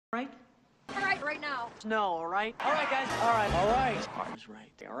Right? All right, right now. No, all right? All right, guys. All right. All right. Partner's right.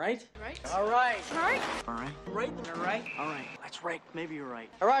 All right? Right? All right. All right. All right. Right? All right? All right. That's right. Maybe you're right.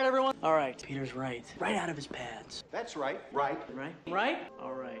 All right, everyone. All right. Peter's right. Right out of his pads. That's right. Right. Right? Right?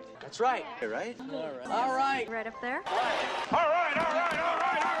 All right. That's right. Right? All right. All right. Right up there. All right, all right, all right, all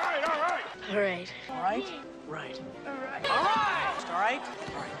right, all right. All right. All right? Right. All right. All right. All right?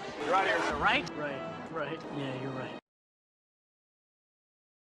 All right. You're out here. All right? Right. Right. Yeah, you're right.